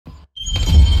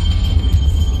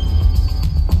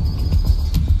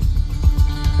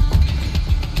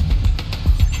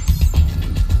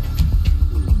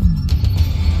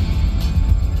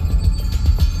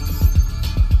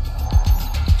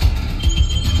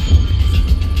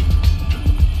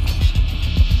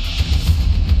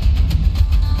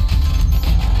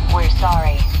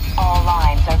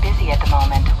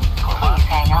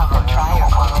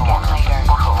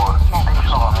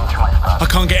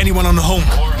on the home.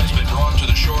 War has been brought to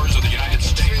the shores of the United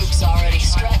States. Troops already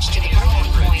stretched to the growing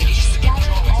point,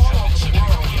 scattered all over the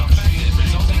world.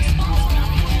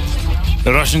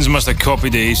 The Russians must have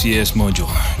copied the ACS module.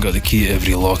 Got the key to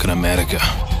every lock in America.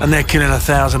 And they're killing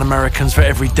 1,000 Americans for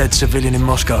every dead civilian in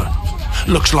Moscow.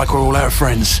 Looks like we're all out of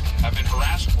friends. Have been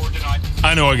harassed or denied.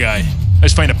 I know a guy.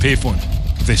 Let's find a payphone,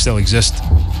 if they still exist.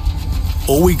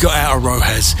 All we got out of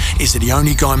Rojas is that the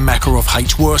only guy Makarov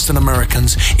hates worse than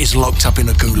Americans is locked up in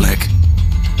a gulag.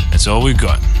 That's all we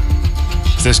got.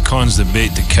 If this con's the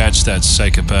bait to catch that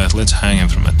psychopath, let's hang him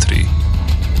from a tree.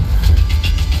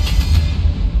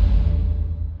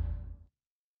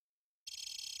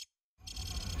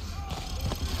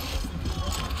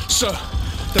 Sir,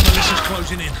 the militia's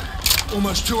closing in.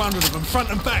 Almost 200 of them, front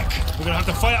and back. We're gonna have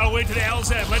to fight our way to the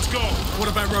LZ. Let's go. What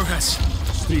about Rojas?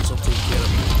 Streets will take care of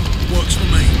me. Works for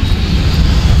me.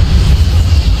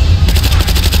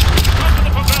 Come to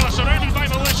the favela, surrounded by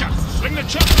militia. Bring the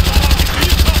chopper to the lobby. Do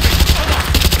you copy? Over.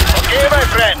 Okay, my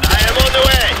friend, I am on the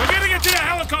way. We're getting into the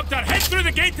helicopter. Head through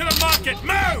the gate to the market.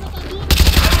 Move!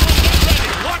 Everyone get ready.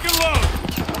 Lock and load.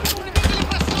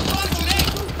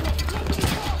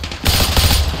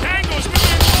 Tango's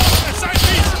moving along in the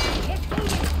southeast.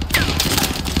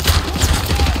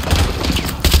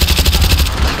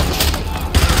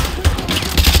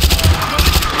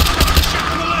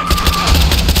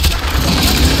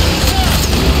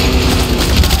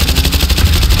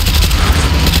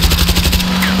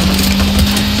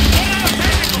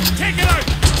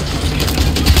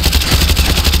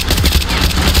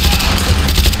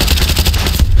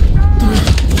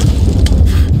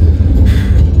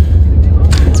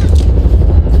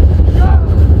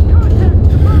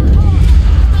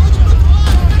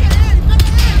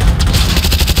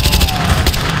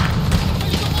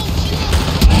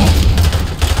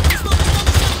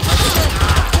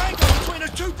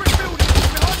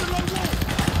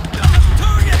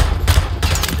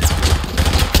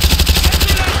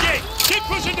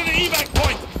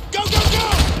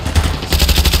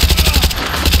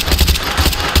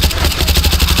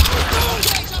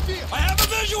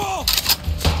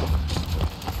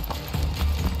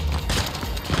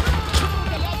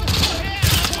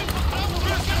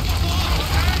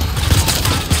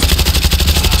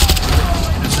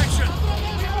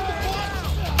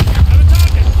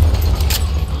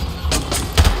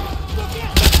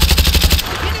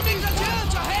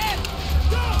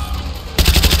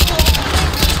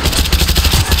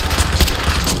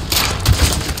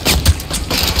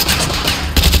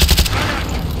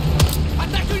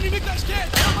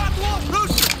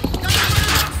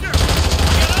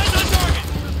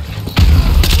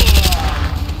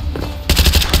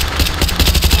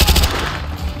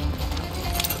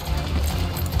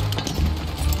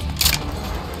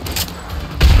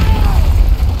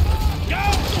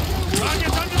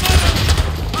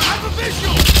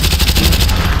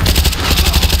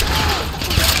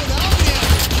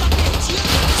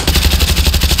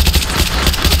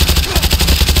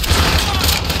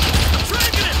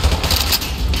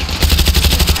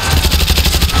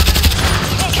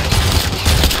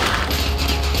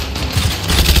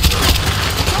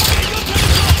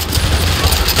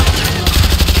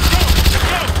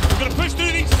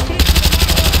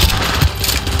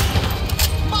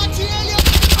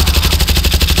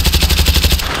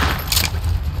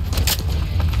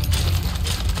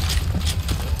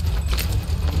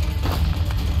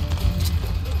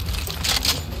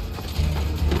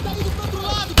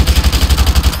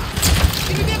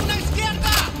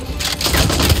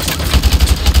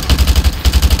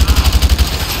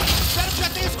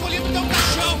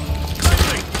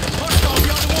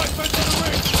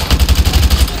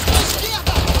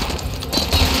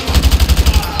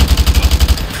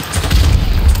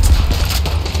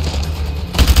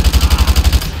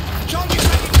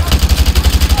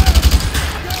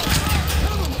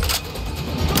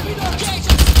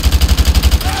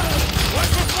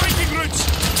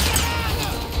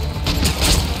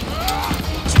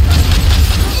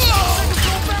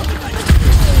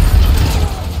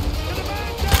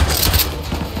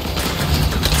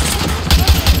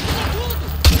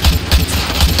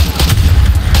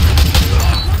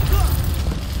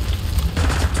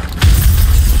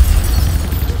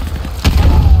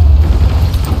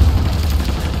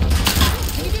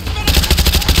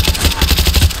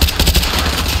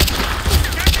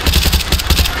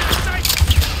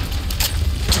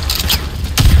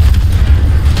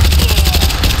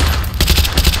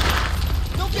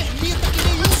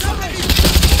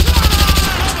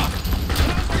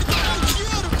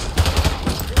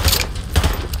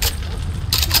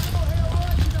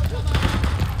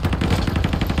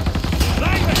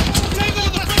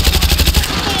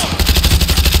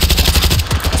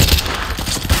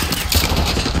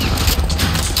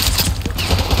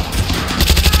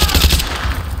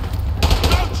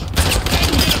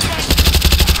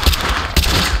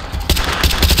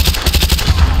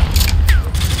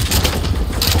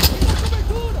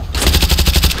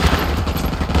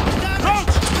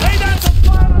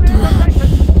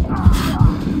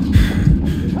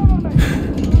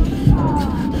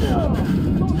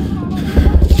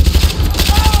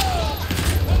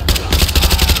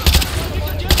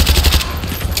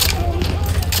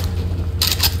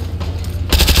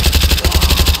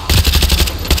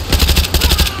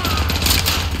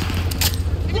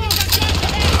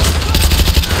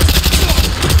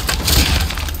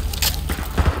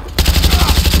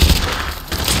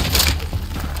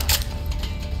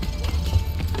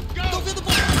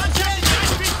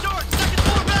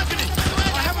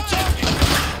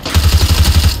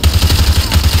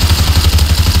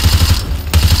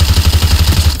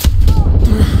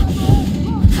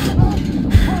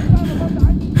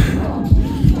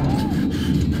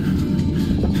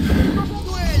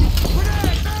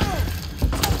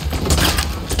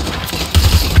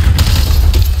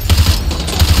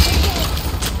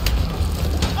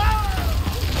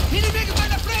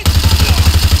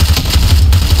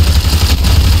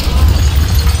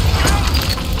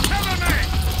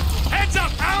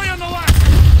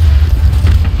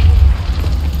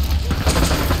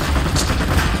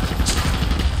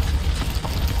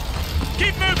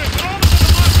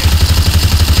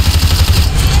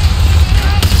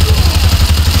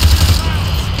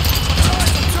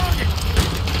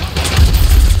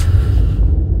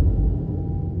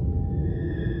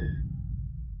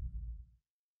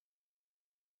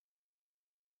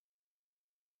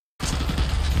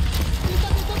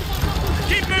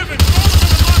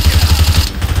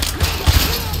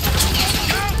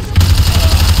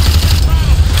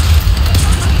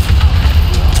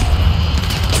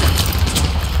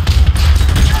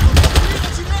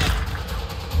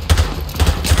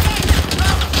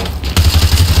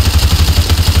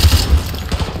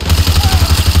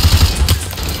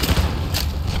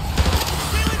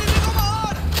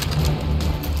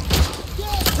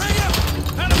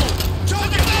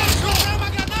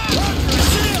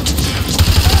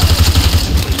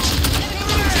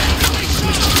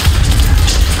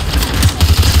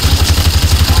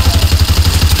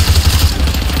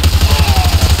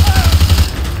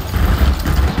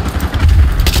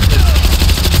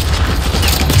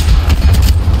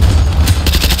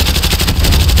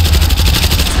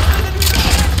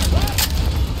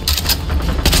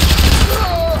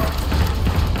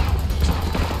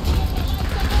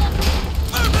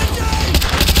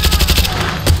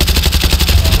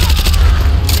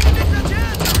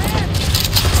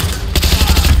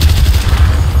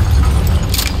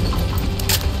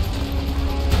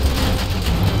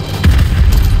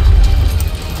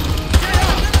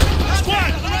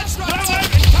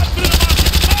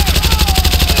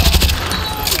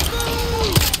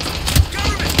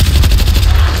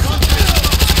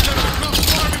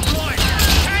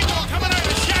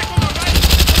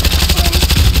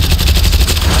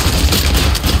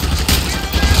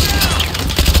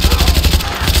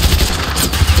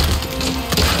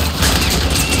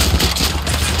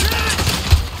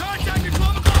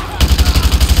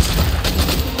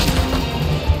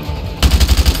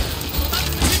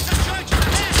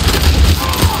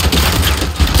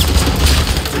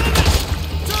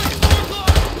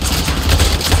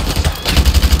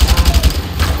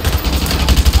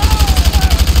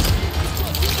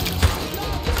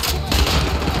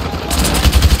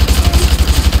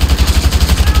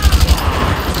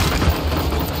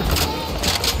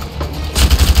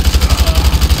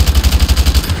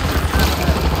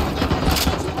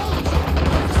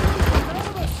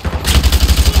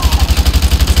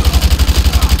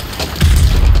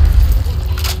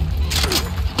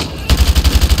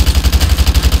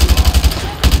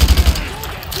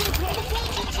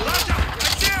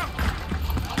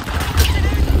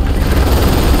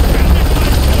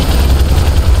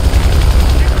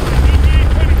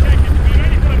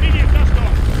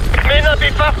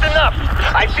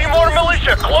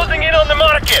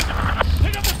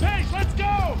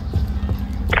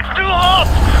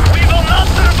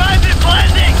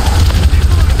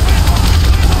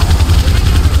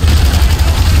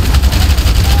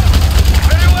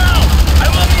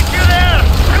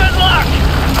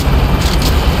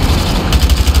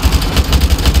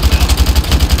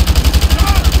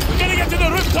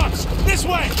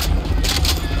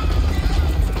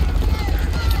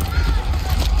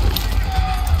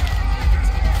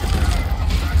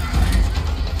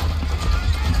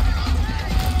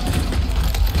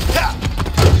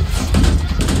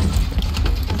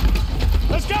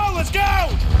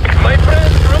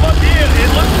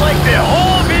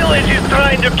 village is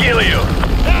trying to kill you.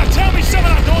 Now tell me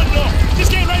something I'm going north.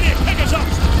 Just get ready to pick us up.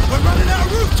 We're running out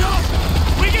of rooftop!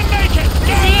 We can make it.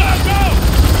 Go, let's go.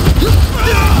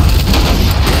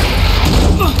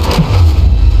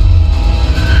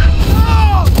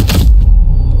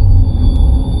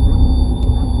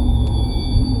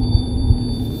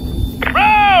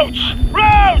 Roach!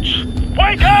 Roach!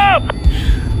 Wake up!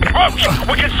 Roach,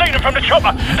 we can see them from the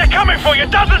chopper. They're coming for you,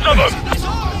 dozens of them!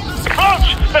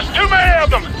 Roach, there's too many of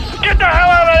them! Get the hell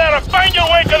out of there and find your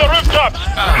way to the rooftops!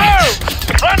 Move!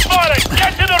 Run for it!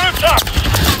 Get to the rooftops!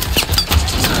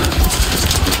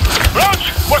 Roach,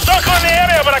 we're circling the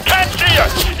area, but I can't see you!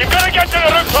 You've got to get to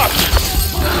the rooftops!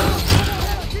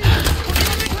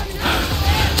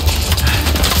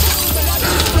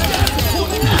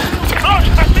 Roach,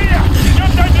 I see you!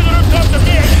 Jump down to the rooftops and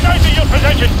be inside of your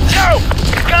position! Go!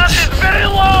 Gas is very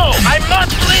low! I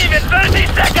must leave in 30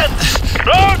 seconds!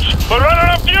 Roach, we're running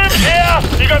out of fumes here!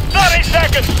 You got 30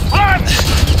 seconds! Run!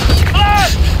 Run!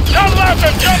 Turn left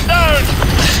and jump down!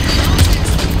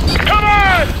 Come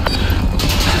on!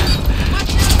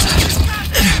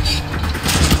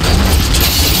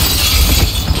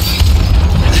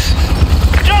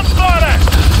 Jump for it!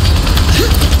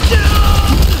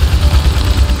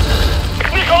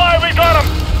 Nikolai, we got him!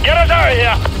 Get us out of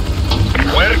here!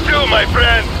 Where to, my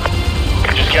friend?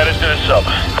 Just get us to the sub.